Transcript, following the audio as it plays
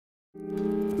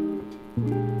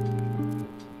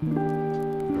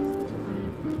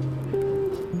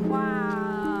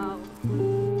Wow.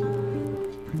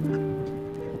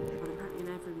 Apparently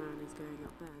every man is going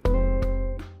up there.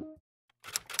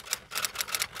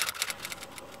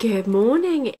 Good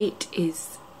morning. It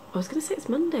is, I was going to say it's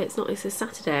Monday, it's not, it's a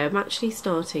Saturday. I'm actually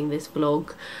starting this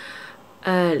vlog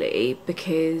early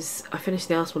because I finished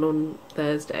the last one on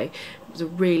Thursday. It was a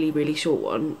really short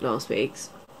one last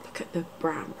week's. Look at the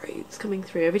brown roots coming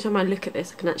through. Every time I look at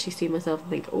this I can actually see myself and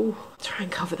think, oh, try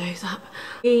and cover those up.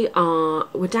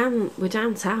 We're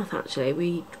down south actually.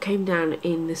 We came down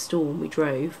in the storm, we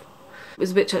drove. It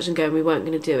was a bit touch and go and we weren't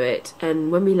going to do it,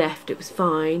 and when we left it was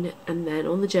fine, and then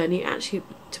on the journey, actually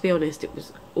to be honest it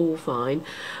was all fine,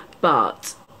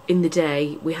 but in the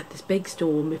day we had this big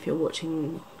storm. If you're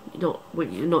watching,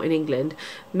 when you're not in England,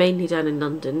 mainly down in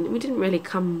London, we didn't really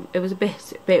come, it was a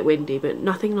bit windy, but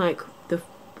nothing like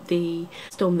the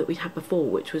storm that we'd had before,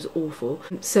 which was awful.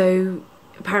 So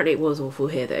apparently it was awful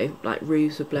here though, like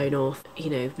roofs were blown off, you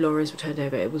know, lorries were turned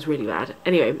over, it was really bad.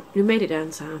 Anyway, we made it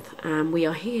down south and we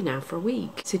are here now for a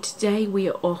week. So today we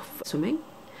are off swimming,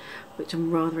 which I'm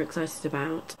rather excited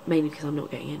about, mainly because I'm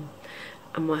not getting in.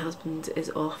 And my husband is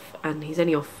off, and he's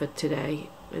only off for today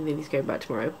and then he's going back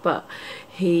tomorrow, but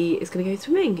he is going to go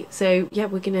swimming. So yeah,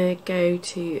 we're going to go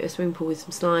to a swimming pool with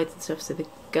some slides and stuff, so the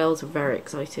girls are very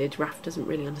excited. Raf doesn't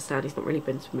really understand, he's not really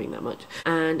been swimming that much,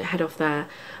 and head off there.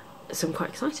 So I'm quite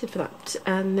excited for that,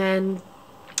 and then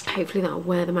hopefully that'll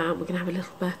wear them out. We're going to have a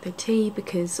little birthday tea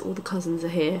because all the cousins are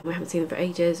here. We haven't seen them for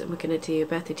ages, and we're going to do a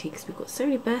birthday tea because we've got so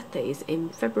many birthdays in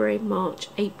February, March,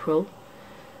 April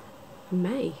and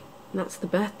May. And that's the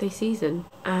birthday season.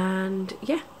 And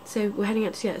yeah, so we're heading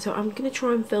out to see that. So I'm going to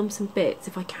try and film some bits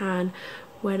if I can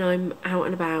when I'm out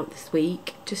and about this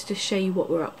week, just to show you what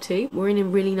we're up to. We're in a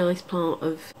really nice part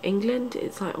of England.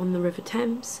 It's like on the River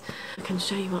Thames. I can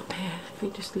show you up here. If we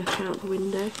just look out the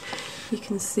window, you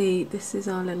can see this is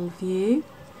our little view.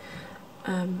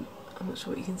 I'm not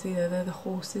sure what you can see there. They're the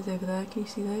horses over there. Can you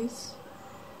see those?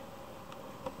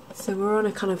 So we're on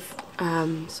a kind of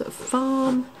sort of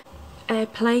farm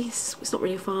place. It's not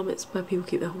really a farm, it's where people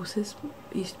keep their horses.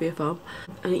 It used to be a farm,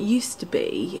 and it used to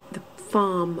be the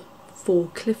farm for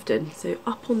Cliveden. So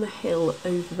up on the hill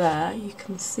over there, you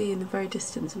can see in the very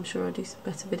distance, I'm sure I'll do some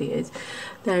better videos,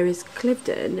 there is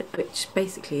Cliveden, which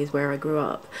basically is where I grew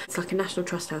up. It's like a National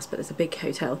Trust house, but there's a big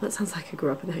hotel. That sounds like I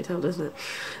grew up in a hotel, doesn't it?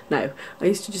 No, I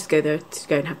used to just go there to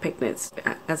go and have picnics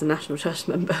as a National Trust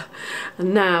member,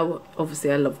 and now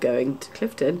obviously I love going to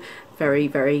Cliveden.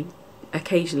 Very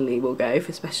occasionally we'll go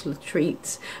for special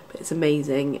treats, but it's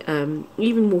amazing.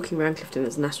 Even walking around Cliveden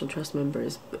as a National Trust member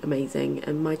is amazing,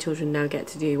 and my children now get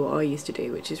to do what I used to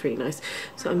do, which is really nice.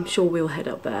 So I'm sure we'll head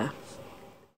up there.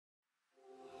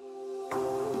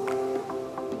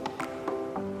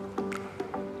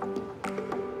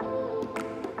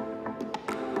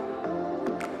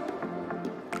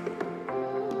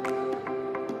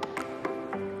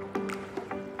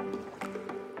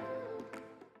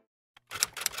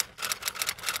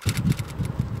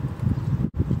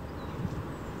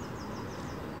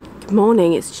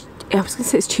 Morning, I was going to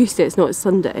say it's Tuesday, it's not, it's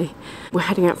Sunday. We're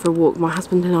heading out for a walk. My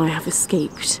husband and I have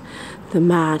escaped the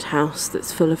madhouse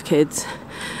that's full of kids,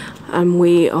 and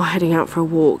we are heading out for a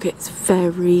walk. It's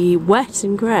very wet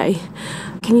and grey.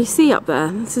 Can you see up there?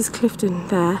 This is Cliveden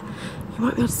there. You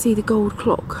might be able to see the gold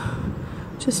clock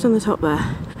just on the top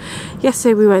there.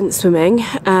 Yesterday we went swimming,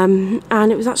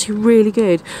 and it was actually really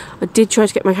good. I did try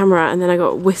to get my camera out, and then I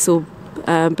got a whistle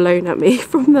blown at me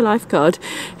from the lifeguard,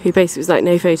 who basically was like,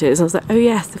 no photos. I was like, oh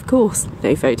yes, of course,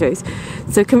 no photos.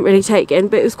 So I couldn't really take it in,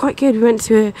 but it was quite good. We went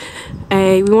to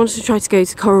we wanted to try to go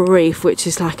to Coral Reef, which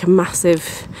is like a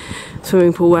massive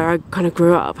swimming pool where I kind of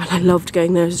grew up, and I loved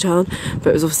going there as a child, but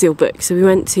it was obviously all booked. So we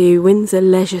went to Windsor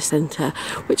Leisure Centre,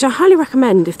 which I highly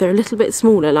recommend if they're a little bit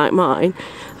smaller like mine,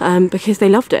 because they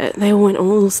loved it. They all went on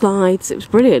all the slides. It was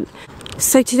brilliant.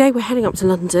 So today we're heading up to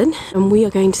London, and we are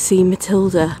going to see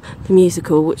Matilda the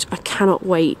musical, which I cannot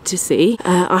wait to see.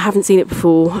 I haven't seen it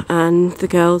before, and the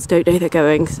girls don't know they're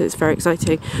going, so it's very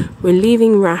exciting. We're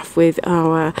leaving Raf with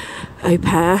our au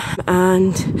pair,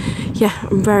 and yeah,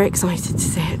 I'm very excited to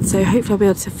see it. So hopefully I'll be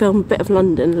able to film a bit of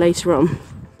London later on.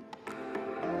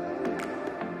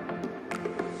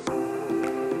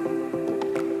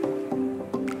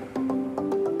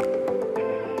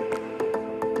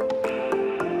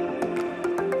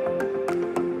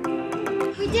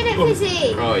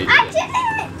 Fizzy. Oh, you I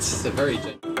did it! It's a very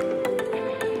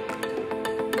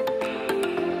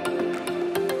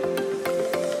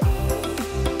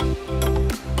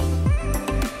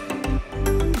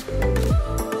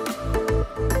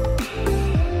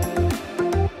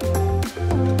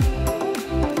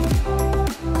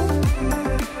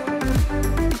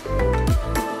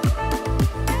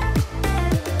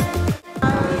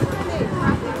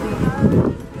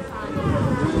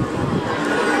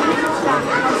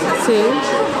soon.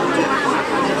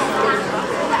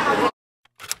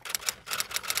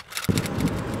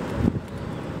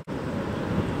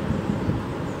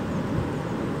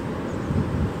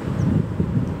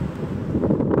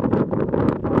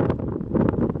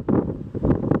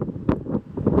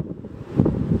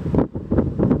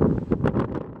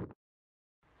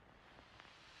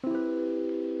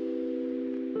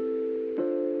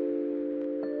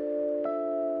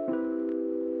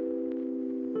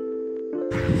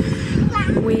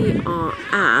 We are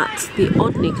at the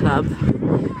Odney Club.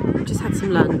 We've just had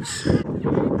some lunch.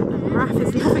 Raf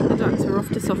is loving the ducks. We're off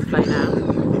to soft play now.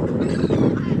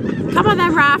 Come on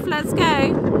then, Raf, let's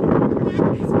go.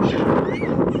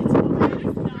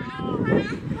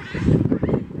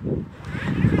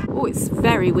 Oh, it's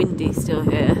very windy still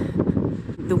here.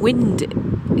 The wind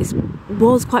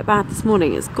was quite bad this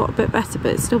morning. It's got a bit better,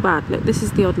 but it's still bad. Look, this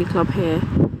is the Odney Club here.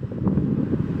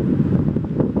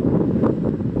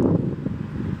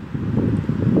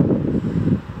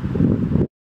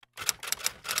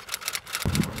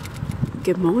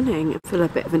 Good morning. I feel a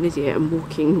bit of an idiot. I'm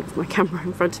walking with my camera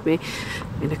in front of me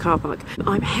in a car park.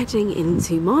 I'm heading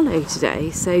into Marlow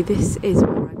today, so this is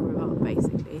where I grew up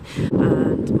basically.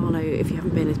 And Marlow, if you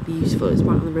haven't been, is beautiful. It's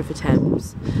right on the River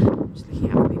Thames. I'm just looking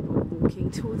at people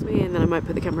walking towards me, and then I might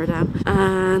put the camera down.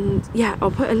 And yeah,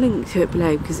 I'll put a link to it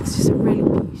below because it's just a really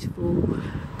beautiful,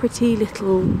 pretty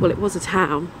little, well, it was a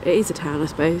town. It is a town, I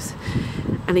suppose.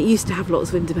 And it used to have lots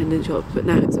of independent shops, but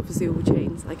now it's obviously all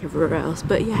chains like everywhere else.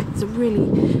 But yeah, it's a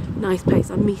really nice place.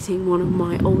 I'm meeting one of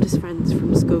my oldest friends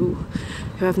from school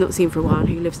who I've not seen for a while,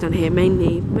 who lives down here.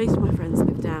 Mainly, most of my friends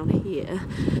live down here.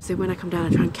 So when I come down, I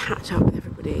try and catch up with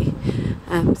everybody.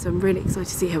 So I'm really excited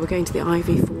to see her. We're going to the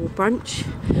Ivy for brunch.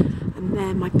 And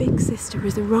then my big sister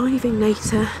is arriving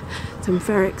later. So I'm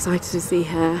very excited to see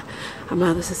her and my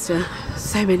other sister.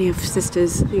 So many of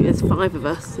sisters. I think there's 5 of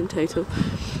us in total.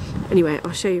 Anyway,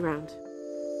 I'll show you around.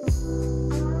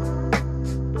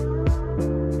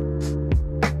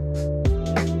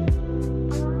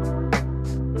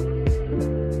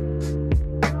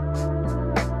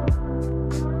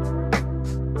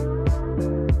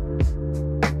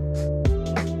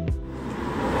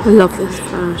 I love this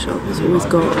flower shop. It's always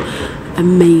got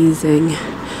amazing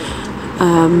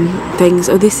things.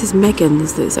 Oh, this is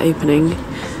Megan's that's opening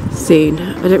soon.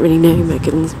 I don't really know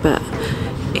Megan's, but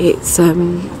it's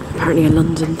apparently a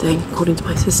London thing, according to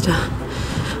my sister.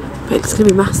 But it's going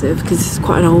to be massive because it's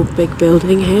quite an old, big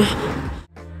building here.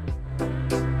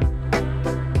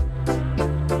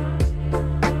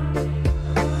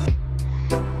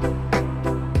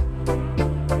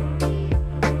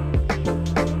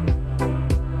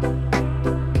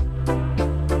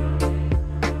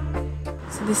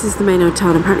 So this is the main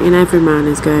hotel, and apparently an Everyman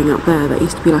is going up there. That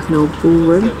used to be like an old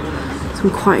ballroom. So I'm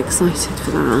quite excited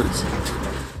for that.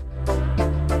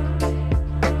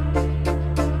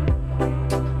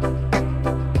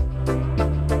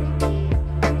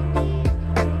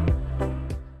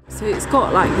 So it's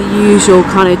got like the usual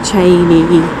kind of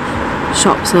chainy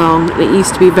shops along. It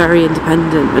used to be very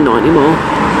independent, but not anymore.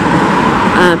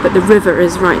 But the river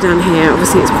is right down here.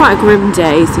 Obviously it's quite a grim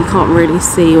day, so you can't really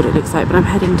see what it looks like, but I'm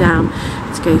heading down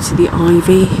to go to the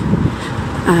Ivy.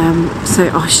 So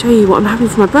I'll show you what I'm having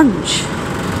for my brunch.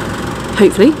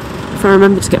 Hopefully, if I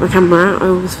remember to get my camera out. I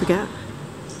always forget.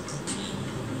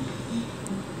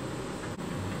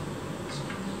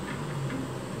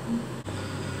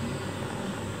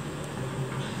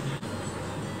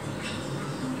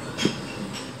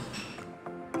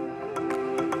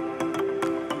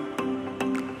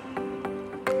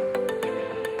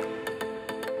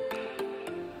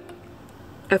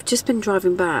 I've just been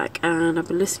driving back and I've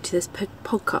been listening to this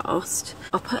podcast.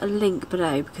 I'll put a link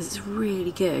below because it's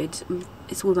really good.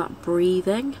 It's all about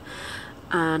breathing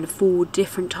and 4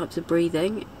 different types of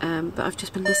breathing. But I've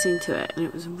just been listening to it and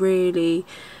it was really,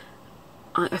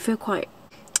 I feel quite,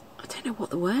 I don't know what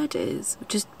the word is. I've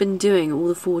just been doing all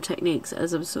the 4 techniques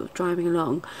as I was sort of driving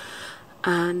along.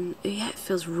 And yeah, it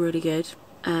feels really good.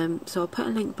 So I'll put a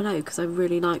link below because I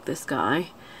really like this guy.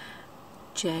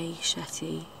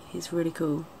 Shetty. He's really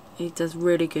cool. He does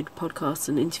really good podcasts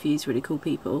and interviews really cool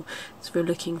people. So if you're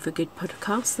looking for good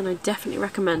podcasts, then I definitely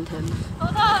recommend him.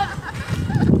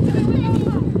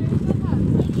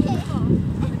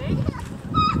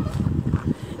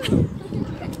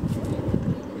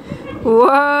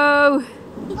 Whoa!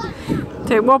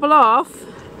 Don't wobble off.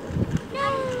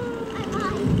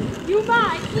 You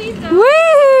might, please don't. Woo!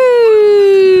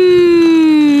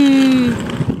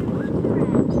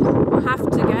 We'll have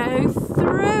to go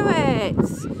through it.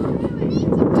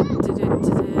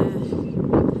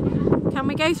 Can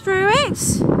we go through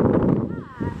it?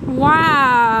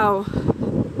 Wow!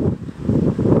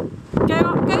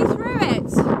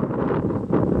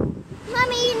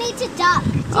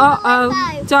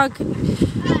 Uh-oh, Doug.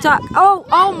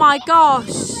 Oh my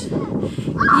gosh.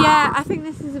 Yeah, I think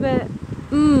this is a bit,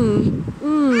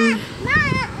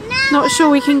 not sure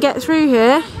we can get through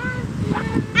here.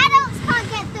 Adults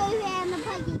can't get through here in the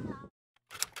piggy car.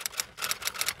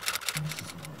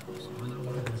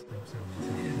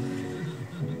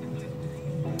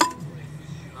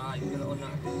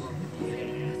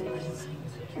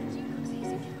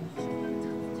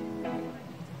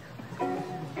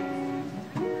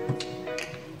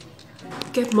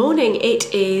 Good morning.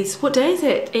 It is, what day is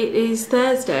it? It is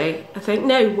Thursday, I think.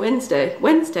 No, Wednesday,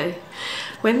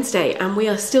 and we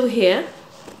are still here.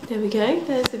 There we go,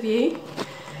 there's the view.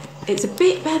 It's a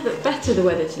bit better the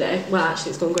weather today. Well,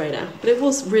 actually it's gone grey now, but it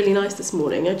was really nice this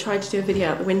morning. I tried to do a video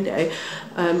out the window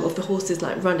of the horses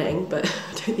like running, but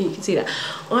I don't think you can see that.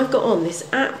 I've got on this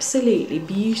absolutely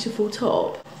beautiful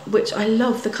top, which I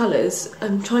love the colours.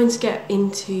 I'm trying to get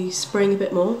into spring a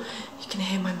bit more. You can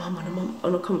hear my mum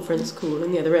on a conference call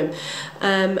in the other room,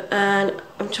 and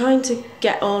I'm trying to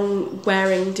get on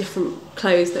wearing different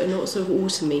clothes that are not sort of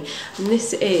autumny. And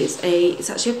this is it's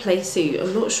actually a play suit.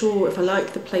 I'm not sure if I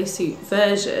like the play suit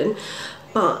version,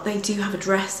 but they do have a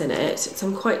dress in it, so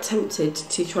I'm quite tempted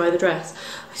to try the dress.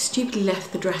 I stupidly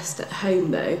left the dress at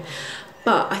home though,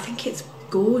 but I think it's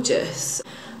gorgeous.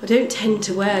 I don't tend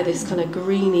to wear this kind of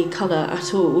greeny colour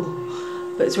at all,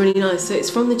 but it's really nice. So it's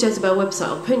from the Jezabel website.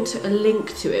 I'll put a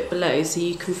link to it below so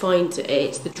you can find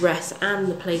it, the dress and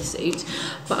the play suit.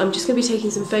 But I'm just going to be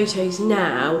taking some photos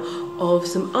now of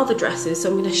some other dresses, so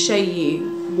I'm going to show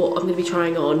you what I'm going to be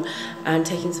trying on and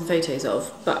taking some photos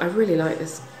of. But I really like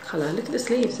this colour. Look at the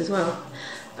sleeves as well,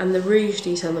 and the rouge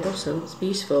detail on the bottom. It's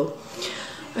beautiful.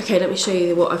 Okay, let me show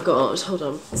you what I've got. Hold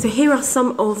on. So here are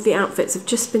some of the outfits. I've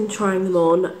just been trying them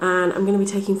on, and I'm going to be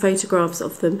taking photographs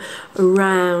of them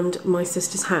around my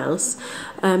sister's house.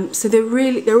 So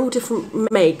they're all different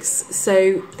makes.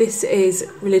 So this is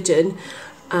Religion,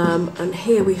 and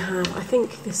here we have, I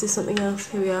think this is something else.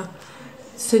 Here we are.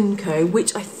 Sunko,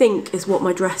 which I think is what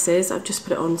my dress is. I've just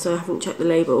put it on, so I haven't checked the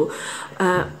label.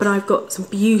 But I've got some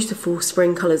beautiful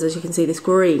spring colours. As you can see, this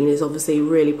green is obviously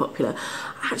really popular.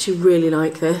 I actually really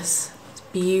like this. It's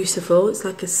beautiful. It's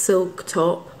like a silk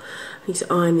top. I need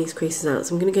to iron these creases out,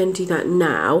 so I'm going to go and do that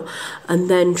now and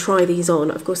then try these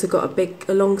on. Of course, I've got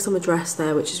a long summer dress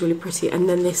there, which is really pretty, and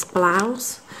then this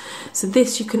blouse. So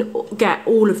this, you can get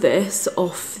all of this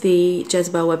off the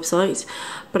Jezabel website,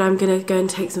 but I'm going to go and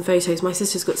take some photos. My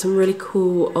sister's got some really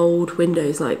cool old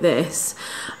windows like this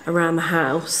around the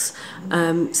house,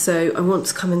 so I want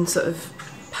to come and sort of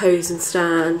pose and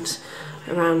stand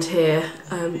around here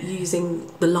using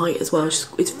the light as well.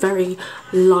 It's very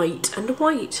light and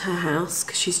white, her house,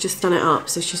 because she's just done it up,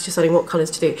 so she's deciding what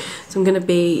colours to do. So I'm going to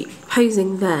be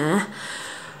posing there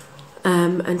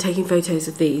and taking photos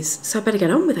of these, so I better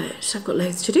get on with it. I've got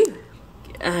loads to do.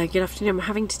 Good afternoon. I'm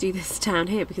having to do this down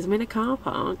here because I'm in a car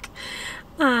park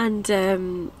and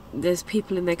there's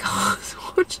people in their cars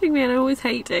watching me, and I always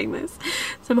hate doing this,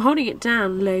 so I'm holding it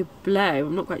down low below.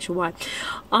 I'm not quite sure why.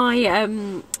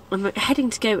 I'm heading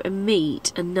to go and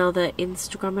meet another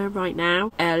Instagrammer right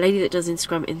now, a lady that does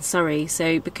Instagram in Surrey.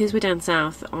 So because we're down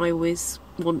south, I always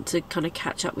want to kind of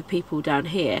catch up with people down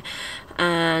here,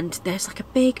 and there's like a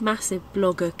big massive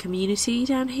blogger community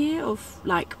down here of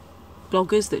like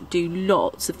bloggers that do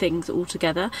lots of things all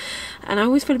together, and I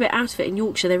always feel a bit out of it. In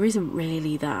Yorkshire there isn't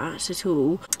really that at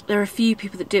all. There are a few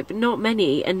people that do it, but not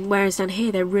many, and whereas down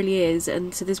here there really is.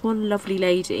 And so there's one lovely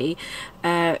lady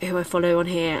who I follow on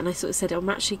here, and I sort of said, I'm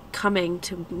actually coming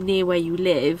to near where you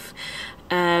live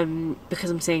because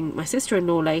I'm seeing my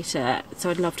sister-in-law later, so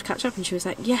I'd love to catch up. And she was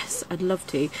like, yes, I'd love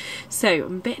to. So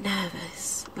I'm a bit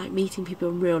nervous, like meeting people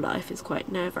in real life is quite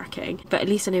nerve-wracking, but at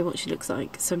least I know what she looks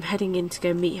like. So I'm heading in to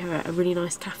go meet her at a really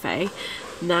nice cafe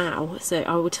now, so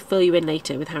I will fill you in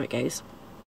later with how it goes.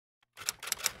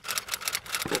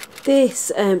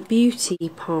 This beauty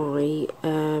pie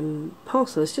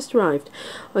parcel has just arrived.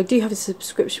 I do have a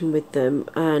subscription with them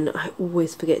and I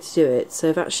always forget to do it, so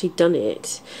I've actually done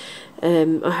it.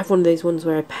 I have one of those ones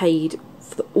where I paid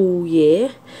for the all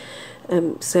year,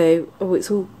 so it's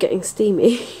all getting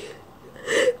steamy.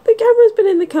 The camera's been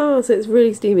in the car, so it's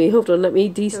really steamy. Hold on, let me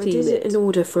de-steam it. In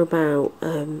order for about,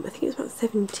 I think it's about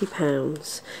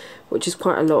 £70, which is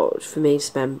quite a lot for me to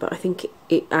spend, but I think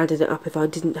it added it up. If I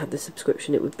didn't have the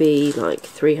subscription, it would be like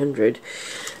 300.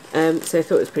 So I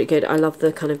thought it was pretty good. I love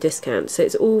the kind of discount. So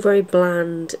it's all very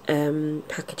bland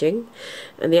packaging,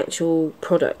 and the actual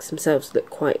products themselves look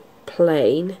quite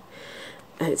plain.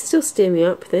 It's still steaming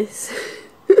up, this.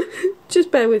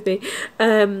 Just bear with me.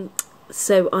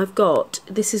 So I've got,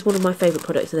 this is one of my favourite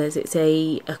products of theirs. It's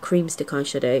a cream stick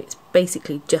eyeshadow. It's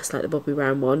basically just like the Bobbi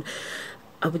Brown one.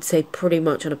 I would say pretty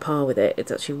much on a par with it.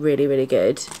 It's actually really, really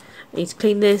good. I need to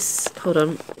clean this. Hold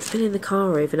on. It's been in the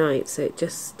car overnight, so it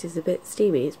just is a bit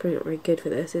steamy. It's probably not very good for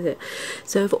this, is it?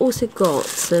 So I've also got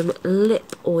some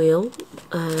lip oil.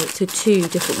 So 2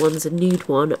 different ones, a nude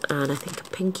one and I think a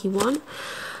pinky one.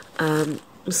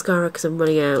 Mascara, because I'm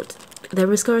running out. Their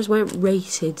mascaras weren't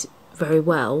rated very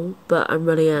well, but I'm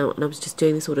running out and I was just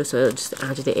doing this order, so I just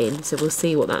added it in. So we'll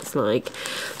see what that's like.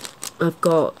 I've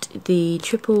got the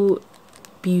Triple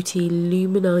Beauty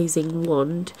Luminizing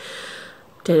Wand.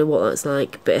 Don't know what that's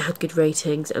like, but it had good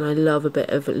ratings and I love a bit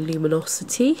of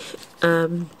luminosity.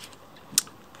 Brow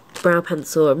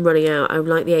pencil, I'm running out. I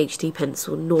like the HD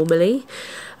pencil normally,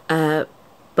 the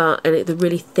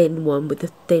really thin one with the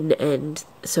thin end.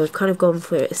 So I've kind of gone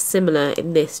for a similar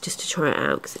in this just to try it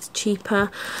out because it's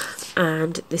cheaper.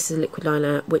 And this is a liquid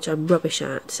liner, which I'm rubbish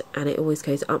at, and it always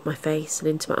goes up my face and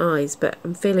into my eyes, but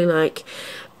I'm feeling like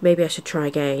maybe I should try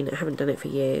again. I haven't done it for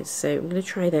years, so I'm going to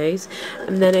try those.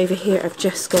 And then over here I've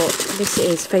just got, this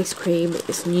is face cream.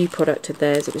 It's a new product of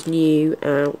theirs. It was new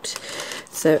out,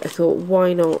 so I thought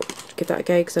why not give that a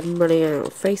go, because I'm running out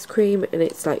of face cream and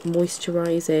it's like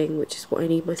moisturising, which is what I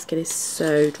need. My skin is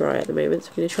so dry at the moment, so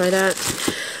I'm going to try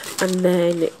that. And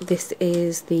then this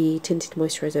is the tinted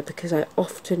moisturiser, because I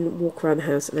often walk around the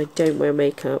house and I don't wear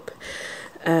makeup.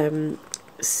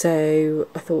 So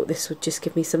I thought this would just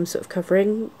give me some sort of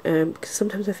covering, because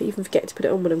sometimes I even forget to put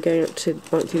it on when I'm going out to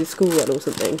like do the school run or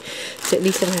something. So at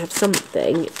least if I have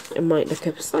something, it might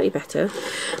look slightly better.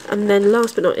 And then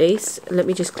last but not least, let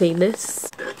me just clean this.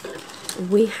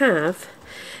 We have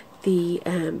the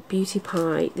Beauty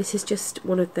Pie. This is just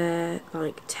one of their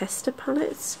like tester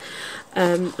palettes.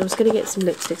 I was going to get some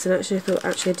lipsticks, and actually I thought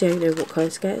I don't know what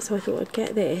colours to get, so I thought I'd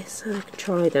get this and I can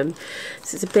try them.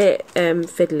 So it's a bit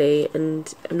fiddly,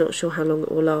 and I'm not sure how long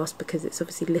it will last because it's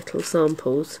obviously little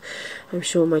samples. I'm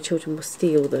sure my children will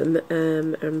steal them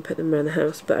and put them around the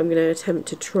house, but I'm going to attempt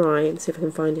to try and see if I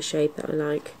can find a shade that I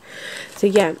like. So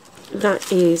yeah,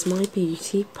 that is my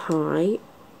Beauty Pie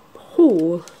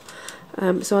haul.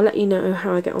 So I'll let you know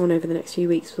how I get on over the next few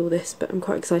weeks with all this, but I'm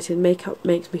quite excited. Makeup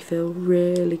makes me feel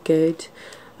really good.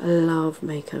 I love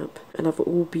makeup. I love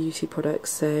all beauty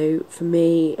products, so for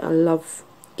me, I love,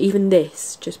 even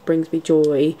this just brings me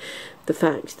joy, the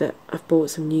fact that I've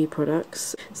bought some new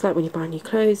products. It's like when you buy new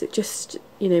clothes, it just,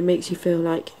 you know, makes you feel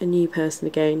like a new person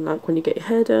again, like when you get your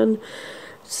hair done.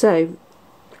 So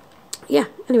yeah,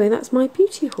 anyway, that's my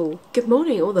beauty haul. Good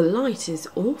morning. Oh, the light is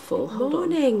awful. Hold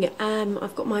morning. On.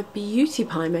 I've got my Beauty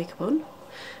Pie makeup on.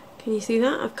 Can you see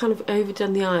that? I've kind of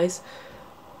overdone the eyes.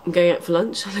 I'm going out for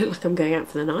lunch. I look like I'm going out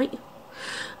for the night.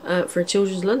 For a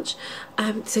children's lunch.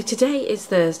 So today is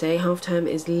Thursday. Half term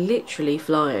is literally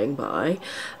flying by,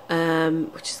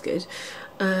 which is good.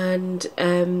 And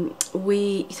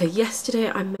so yesterday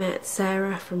I met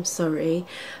Sarah from Surrey,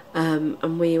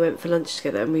 and we went for lunch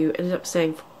together, and we ended up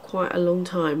staying for quite a long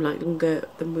time, like longer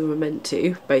than we were meant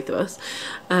to, both of us,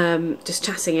 just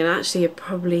chatting. And actually I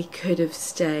probably could have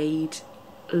stayed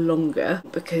longer,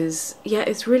 because yeah,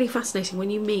 it's really fascinating when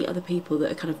you meet other people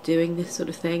that are kind of doing this sort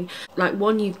of thing. Like,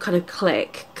 one, you kind of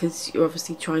click because you're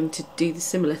obviously trying to do the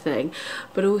similar thing,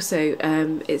 but also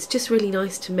it's just really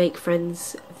nice to make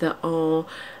friends that are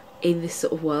in this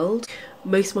sort of world.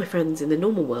 Most of my friends in the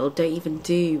normal world don't even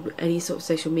do any sort of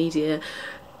social media.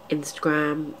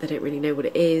 Instagram, they don't really know what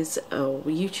it is, or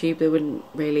YouTube, they wouldn't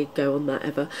really go on that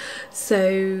ever.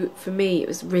 So for me, it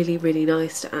was really, really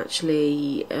nice to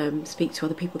actually speak to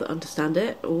other people that understand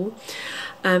it all.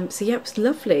 So yeah, it was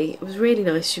lovely. It was really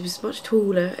nice. She was much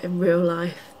taller in real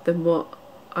life than what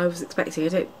I was expecting.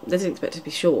 I didn't expect her to be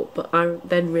short, but I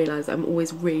then realised I'm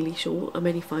always really short. I'm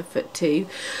only 5'2",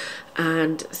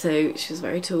 and so she was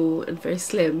very tall and very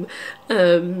slim.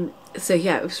 So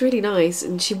yeah, it was really nice.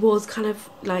 And she was kind of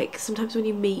like, sometimes when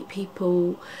you meet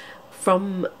people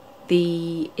from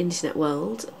the internet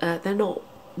world, they're not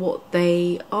what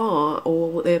they are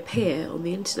or what they appear on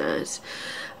the internet.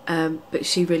 But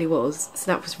she really was,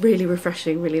 so that was really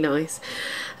refreshing, really nice.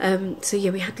 So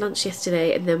yeah, we had lunch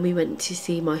yesterday, and then we went to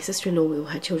see my sister-in-law with all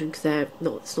her children, because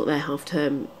it's not their half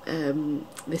term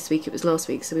this week, it was last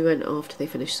week, so we went after they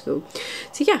finished school.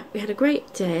 So yeah, we had a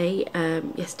great day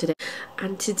yesterday,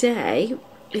 and today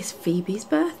is Phoebe's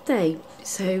birthday.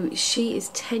 So she is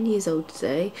 10 years old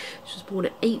today. She was born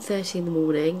at 8:30 in the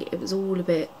morning. It was all a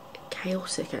bit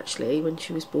chaotic actually when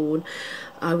she was born.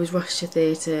 I was rushed to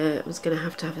theatre. I was going to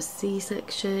have a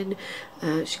C-section.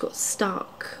 She got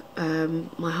stuck.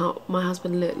 My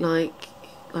husband looked like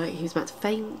like he was about to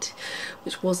faint,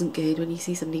 which wasn't good. When you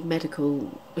see somebody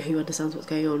medical who understands what's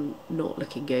going on not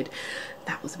looking good,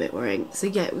 that was a bit worrying. So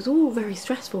yeah, it was all very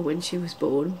stressful when she was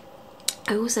born.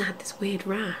 I also had this weird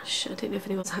rash. I don't know if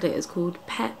anyone's had it. It's called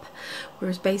PEP,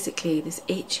 whereas basically this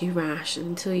itchy rash, and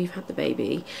until you've had the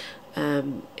baby,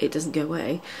 it doesn't go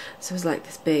away. So it was like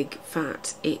this big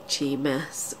fat itchy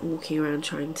mess walking around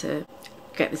trying to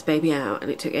get this baby out,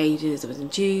 and it took ages. I was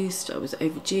induced, I was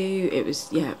overdue, it was,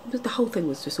 yeah, the whole thing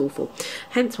was just awful.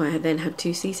 Hence why I then had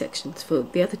 2 C-sections for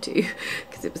the other 2,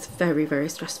 because it was very, very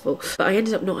stressful. But I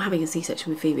ended up not having a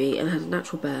C-section with Phoebe and had a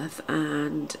natural birth,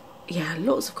 and yeah,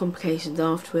 lots of complications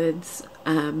afterwards.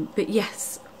 But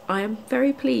yes, I am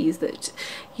very pleased that,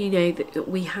 you know, that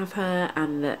we have her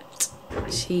and that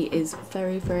she is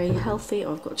very, very healthy.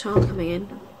 Oh, I've got a child coming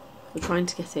in. I'm trying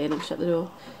to get in. I've shut the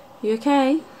door. You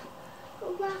okay?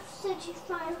 Ralph said you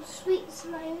found sweets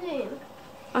in my room.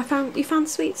 You found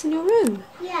sweets in your room?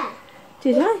 Yeah.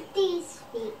 Did I? These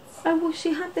sweets. Oh, well,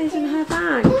 she had those in her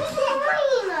bag.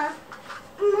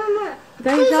 Mama.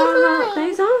 Those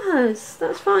are hers.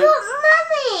 That's fine. But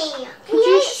Mummy,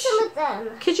 he ate some of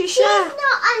them. Could you share? He's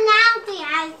not allowed to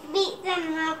have sweets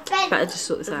in her bed. Better just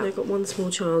sort this out. I've got one small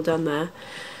child down there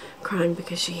crying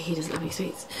because he doesn't have any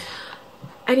sweets.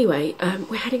 Anyway,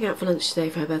 we're heading out for lunch today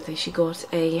for her birthday. She got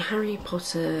a Harry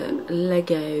Potter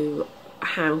Lego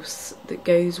house that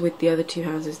goes with the other 2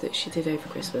 houses that she did over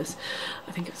Christmas.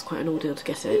 I think it was quite an ordeal to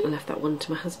get it. I left that one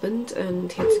to my husband,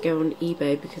 and he had to go on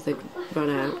eBay because they'd run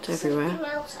out everywhere.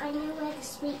 Else, I know where the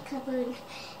sweet cupboard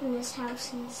in this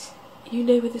house is. You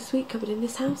know where the sweet cupboard in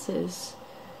this house is?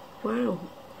 Wow.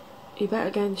 You better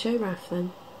go and show Raph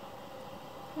then.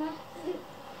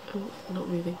 Oh, not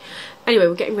moving. Anyway,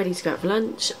 we're getting ready to go out for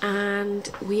lunch,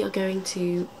 and we are going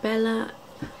to Bella.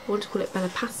 I want to call it Bella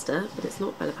Pasta, but it's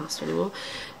not Bella Pasta anymore.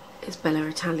 It's Bella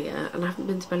Italia, and I haven't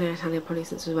been to Bella Italia probably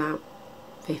since I was about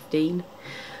 15,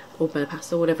 or Bella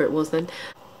Pasta, or whatever it was then.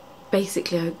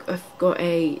 Basically, I've got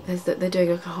they're doing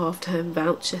like a half-term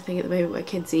voucher thing at the moment where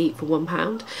kids eat for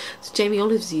 £1. So Jamie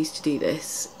Olives used to do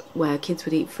this, where kids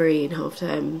would eat free in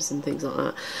half-terms and things like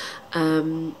that.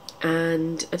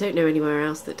 And I don't know anywhere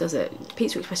else that does it.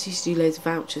 Pizza Express used to do loads of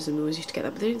vouchers, and we always used to get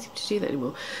that, but they don't seem to do that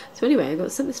anymore. So anyway, I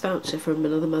got sent this voucher from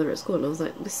another mother at school, and I was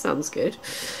like, this sounds good.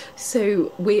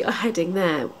 So we are heading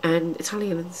there, and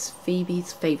Italian is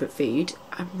Phoebe's favourite food.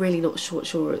 I'm really not sure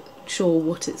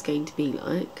what it's going to be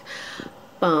like,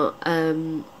 but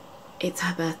it's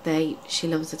her birthday. She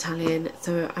loves Italian,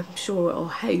 so I'm sure, or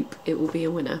hope, it will be a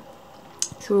winner.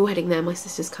 So we're all heading there. My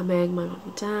sister's coming, my mum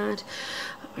and dad,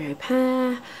 my au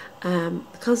pair, the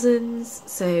cousins,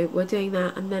 so we're doing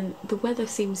that. And then the weather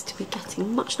seems to be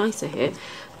getting much nicer here.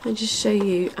 I'll just show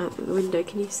you out the window.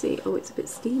 Can you see? Oh, it's a bit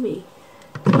steamy.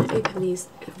 I open these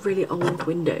really old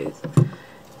windows. You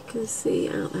can see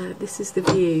out there, this is the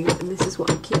view, and this is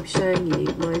what I keep showing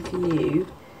you, my view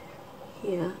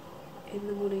here in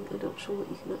the morning. I'm not sure what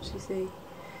you can actually see.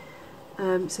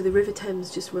 So the River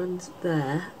Thames just runs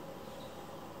there.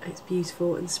 It's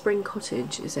beautiful, and Spring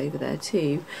Cottage is over there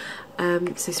too.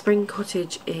 So Spring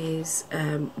Cottage is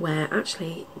where,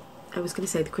 actually, I was going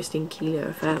to say the Christine Keeler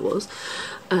affair was,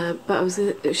 but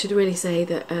I should really say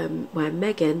that where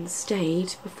Meghan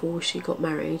stayed before she got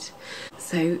married.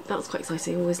 So that's quite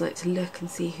exciting. I always like to look and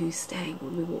see who's staying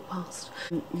when we walk past.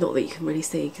 Not that you can really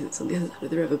see because it's on the other side of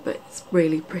the river, but it's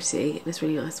really pretty and it's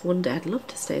really nice. One day I'd love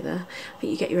to stay there. I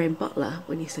think you get your own butler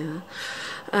when you stay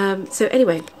there. So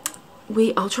anyway,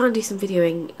 I'll try and do some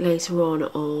videoing later on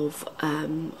of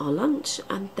our lunch,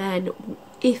 and then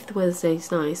if the weather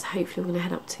stays nice, hopefully we're going to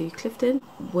head up to Cliveden,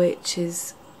 which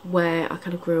is where I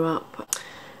kind of grew up.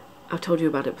 I've told you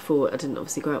about it before. I didn't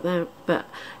obviously grow up there, but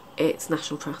it's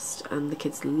National Trust and the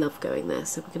kids love going there,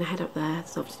 so we're going to head up there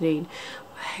this afternoon.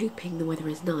 We're hoping the weather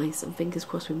is nice, and fingers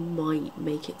crossed we might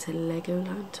make it to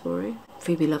Legoland tomorrow.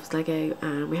 Phoebe loves Lego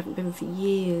and we haven't been for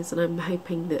years, and I'm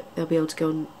hoping that they'll be able to go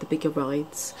on the bigger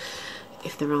rides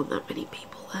if there aren't that many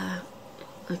people there.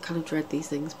 I kind of dread these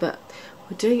things, but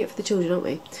we're doing it for the children, aren't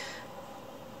we?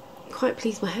 I'm quite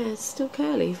pleased my hair's still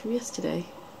curly from yesterday.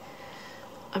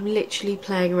 I'm literally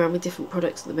playing around with different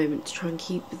products at the moment to try and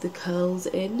keep the curls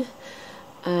in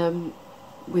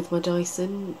with my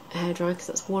Dyson hairdryer, because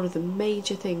that's one of the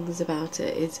major things about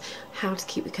it, is how to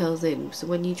keep the curls in. So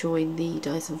when you join the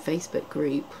Dyson Facebook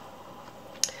group,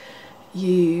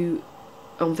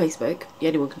 on Facebook,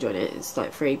 anyone can join it, it's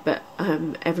like free, but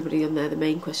everybody on there, the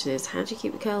main question is, how do you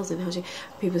keep the curls in?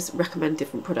 People recommend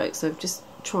different products, so I've just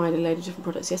tried a load of different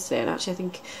products yesterday, and actually I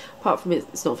think, apart from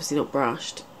it's obviously not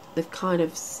brushed, they've kind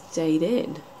of stayed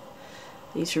in.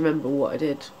 I need to remember what I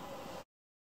did.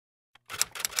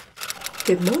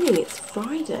 Good morning, it's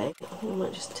Friday. I think I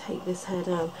might just take this hair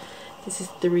down. This is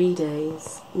 3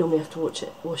 days. Normally I have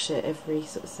to wash it every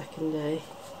sort of second day.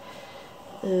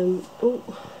 Oh,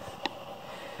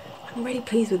 I'm really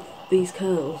pleased with these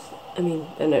curls. I mean,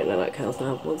 I don't look like curls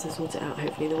now. Once I sort it out,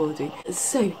 hopefully they will do.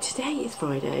 So today is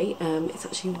Friday. It's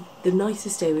actually the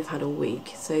nicest day we've had all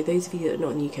week. So those of you that are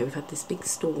not in the UK, we've had this big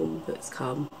storm that's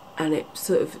come, and it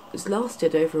sort of has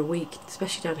lasted over a week,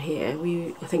 especially down here.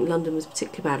 I think London was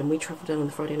particularly bad, and we travelled down on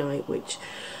the Friday night, which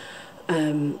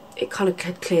it kind of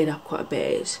had cleared up quite a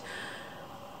bit.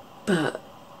 But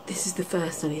this is the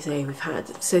first sunny day we've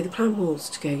had. So the plan was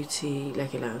to go to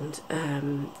Legoland.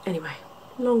 Anyway.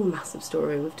 Long massive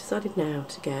story. We've decided now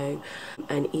to go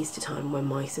an Easter time when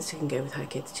my sister can go with her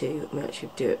kids too, and we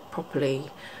actually do it proper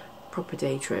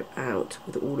day trip out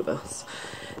with all of us.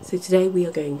 So today we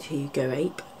are going to go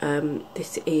ape.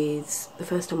 This is the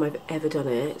first time I've ever done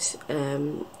it.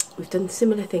 We've done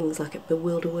similar things like at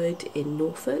Bewilderwood in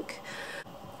Norfolk,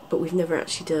 but we've never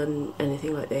actually done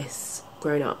anything like this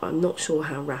growing up. I'm not sure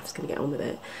how Raf's going to get on with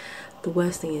it. The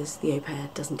worst thing is the au pair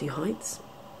doesn't do heights,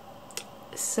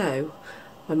 so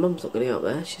my mum's not going to go up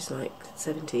there, she's like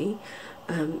 70,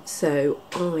 so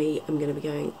I am going to be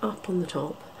going up on the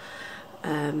top,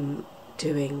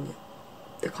 doing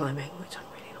the climbing, which I'm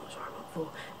really not sure I'm up for.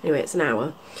 Anyway, it's an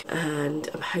hour, and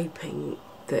I'm hoping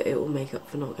that it will make up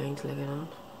for not going to Legoland.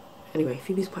 Anyway,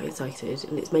 Phoebe's quite excited,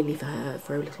 and it's mainly for her,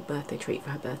 for a little birthday treat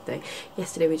for her birthday.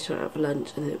 Yesterday we just went out for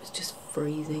lunch, and it was just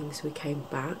freezing, so we came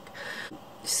back.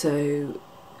 So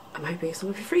I'm hoping it's not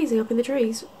going to be freezing up in the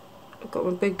trees. I've got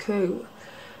my big coat.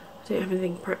 I don't have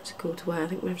anything practical to wear. I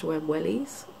think we have to wear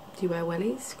wellies. Do you wear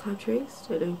wellies? Climb trees?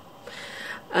 Don't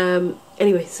know.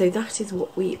 Anyway, so that is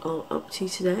what we are up to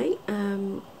today.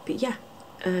 But yeah,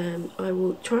 I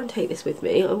will try and take this with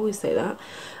me. I always say that.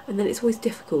 And then it's always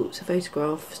difficult to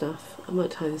photograph stuff. I might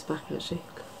tie this back actually.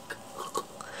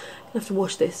 I have to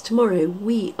wash this. Tomorrow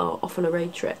we are off on a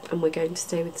road trip, and we're going to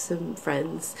stay with some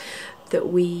friends that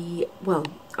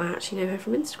I actually know her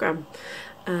from Instagram.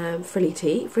 Frilly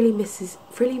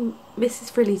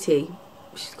Mrs T,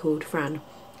 she's called Fran.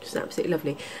 She's absolutely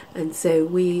lovely, and so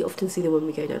we often see them when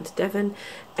we go down to Devon.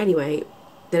 Anyway,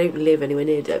 they don't live anywhere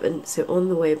near Devon, so on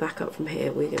the way back up from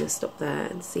here we're going to stop there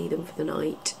and see them for the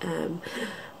night.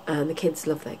 And the kids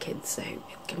love their kids, so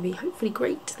it's going to be hopefully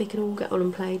great. They can all get on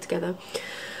and play together.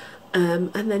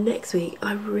 And then next week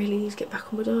I really need to get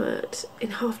back on my diet. In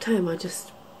half term I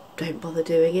just don't bother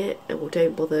doing it, or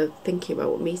don't bother thinking about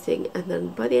what I'm eating, and then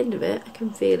by the end of it I can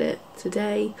feel it.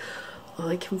 Today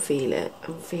I can feel it.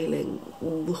 I'm feeling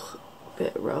a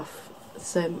bit rough,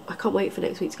 so I can't wait for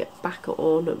next week to get back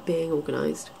on being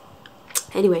organised.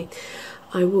 Anyway,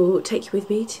 I will take you with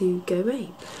me to go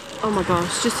ape. Oh my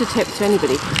gosh, just a tip to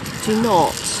anybody, do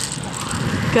not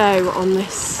go on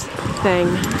this thing.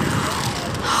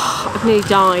 I've nearly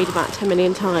died about 10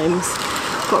 million times.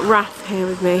 I've got Raf here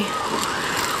with me.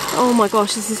 Oh my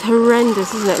gosh, this is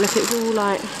horrendous, isn't it? Look, it's all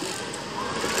like,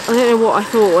 I don't know what I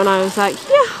thought when I was like,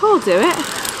 yeah, I'll do it.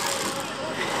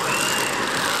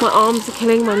 My arms are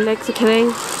killing, my legs are killing.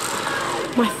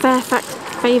 My Fairfax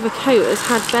favour coat has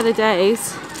had better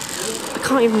days. I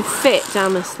can't even fit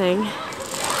down this thing.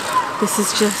 This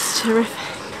is just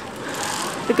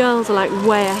horrific. The girls are like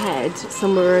way ahead,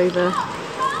 somewhere over,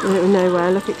 I don't know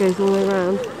where. Look, it goes all the way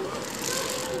around.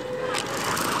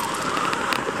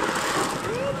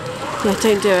 Yeah,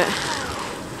 don't do it.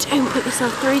 Don't put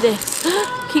yourself through this.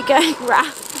 Keep going,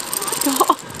 Raf.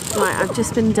 God. Right, I've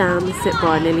just been down the sit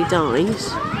bar, I nearly died.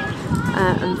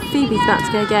 And Phoebe's about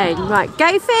to go again. Right,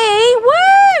 go Phoebe!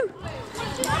 Woo!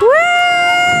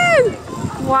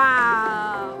 Woo!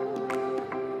 Wow.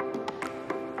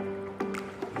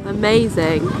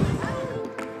 Amazing.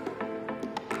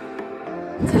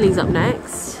 Tilly's up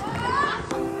next.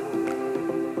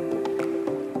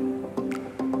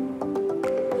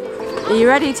 Are you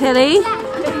ready, Tilly?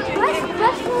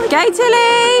 Go,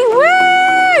 Tilly!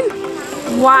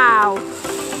 Woo! Wow.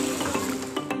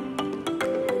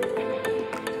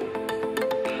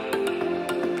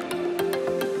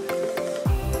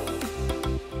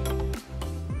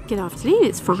 Good afternoon,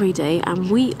 it's Friday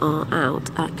and we are out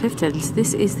at Cliveden. So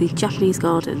this is the Japanese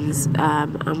gardens,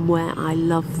 and where I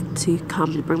love to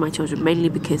come and bring my children, mainly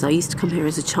because I used to come here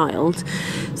as a child.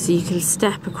 So you can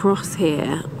step across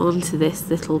here onto this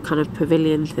little kind of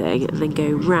pavilion thing and then go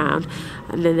round,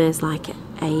 and then there's like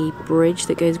a bridge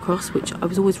that goes across, which I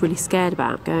was always really scared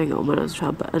about going on when I was a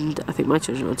child, and I think my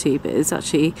children are too, but it's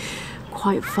actually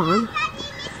quite fun.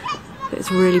 It's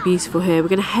really beautiful here. We're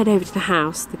going to head over to the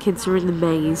house. The kids are in the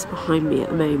maze behind me at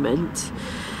the moment.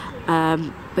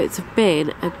 But it's been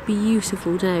a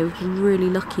beautiful day. We've been really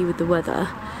lucky with the weather.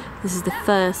 This is the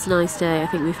first nice day I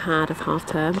think we've had of half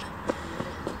term.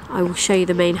 I will show you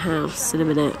the main house in a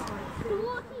minute.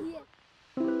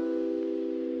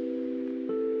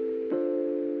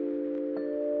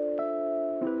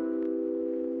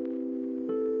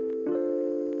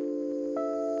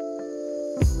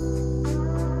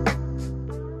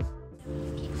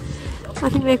 I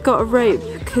think they've got a rope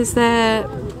because they're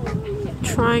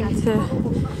trying to...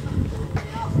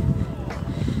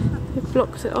 They've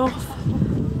blocked it off.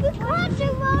 You can't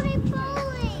do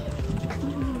roly-poly.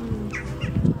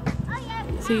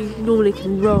 So you normally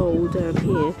can roll down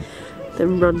here,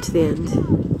 then run to the end.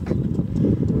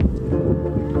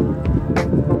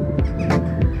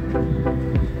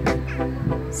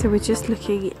 So we're just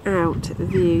looking out at the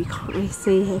view. You can't really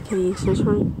see here, can you? Shall I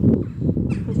try and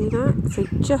do that? So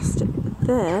just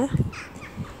there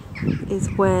is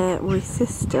where my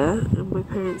sister and my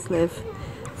parents live.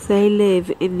 So they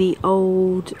live in the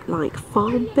old like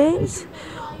farm bit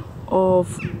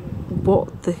of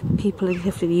what the people in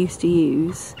Cliveden used to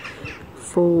use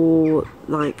for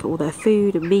like all their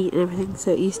food and meat and everything.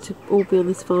 So it used to all be on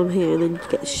this farm here and then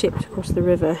get shipped across the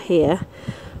river here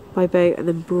by boat and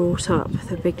then brought up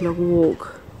the big long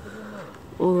walk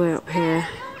all the way up here.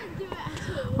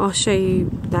 I'll show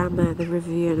you down there the river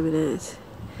view in a minute.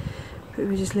 But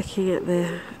we're just looking at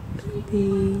the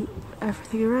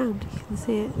everything around. You can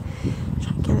see it.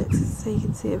 Try and get it so you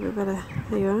can see it a bit better.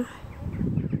 There you are.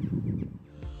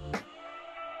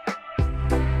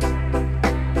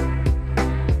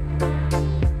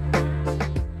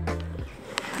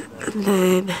 And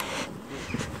then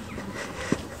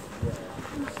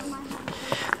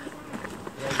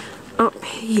up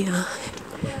here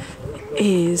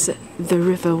is the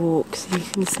river walk, so you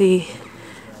can see,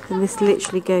 and this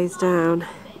literally goes down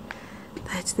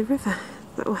there to the river.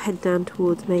 That will head down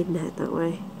towards Maidenhead that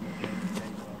way,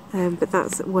 but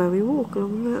that's where we walk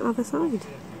along the other side.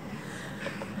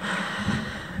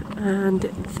 And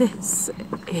this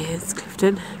is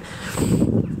Cliveden.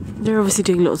 They're obviously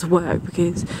doing lots of work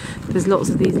because there's lots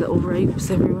of these little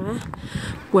ropes everywhere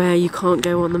where you can't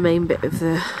go on the main bit of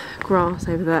the grass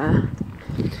over there.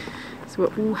 So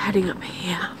we're all heading up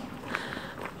here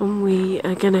and we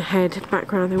are going to head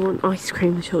back round. They want ice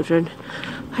cream, the children.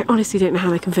 I honestly don't know how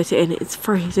they can fit it in. It's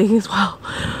freezing as well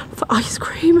for ice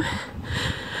cream.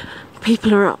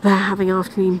 People are up there having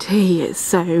afternoon tea. It's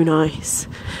so nice.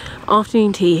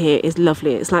 Afternoon tea here is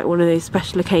lovely. It's like one of those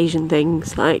special occasion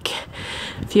things. Like,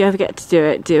 if you ever get to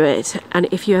do it. And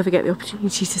if you ever get the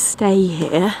opportunity to stay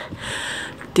here,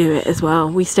 do it as well.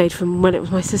 We stayed from when it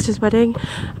was my sister's wedding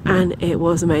and it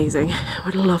was amazing. I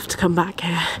would love to come back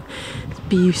here. It's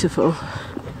beautiful.